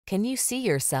Can you see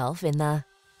yourself in the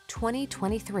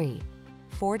 2023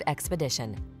 Ford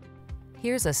Expedition?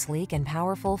 Here's a sleek and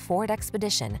powerful Ford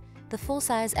Expedition, the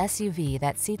full-size SUV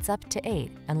that seats up to 8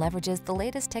 and leverages the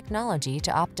latest technology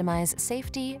to optimize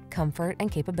safety, comfort, and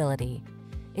capability.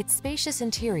 Its spacious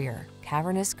interior,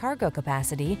 cavernous cargo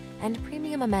capacity, and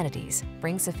premium amenities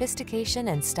bring sophistication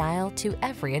and style to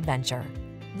every adventure.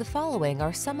 The following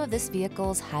are some of this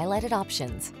vehicle's highlighted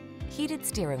options: heated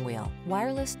steering wheel,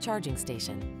 wireless charging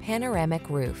station, panoramic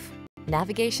roof,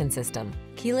 navigation system,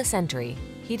 keyless entry,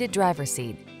 heated driver's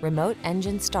seat, remote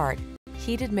engine start,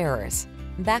 heated mirrors,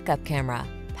 backup camera,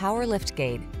 power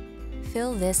liftgate.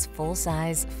 Fill this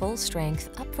full-size,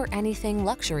 full-strength, up-for-anything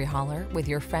luxury hauler with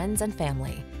your friends and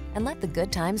family and let the good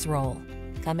times roll.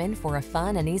 Come in for a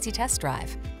fun and easy test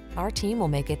drive. Our team will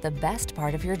make it the best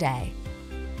part of your day.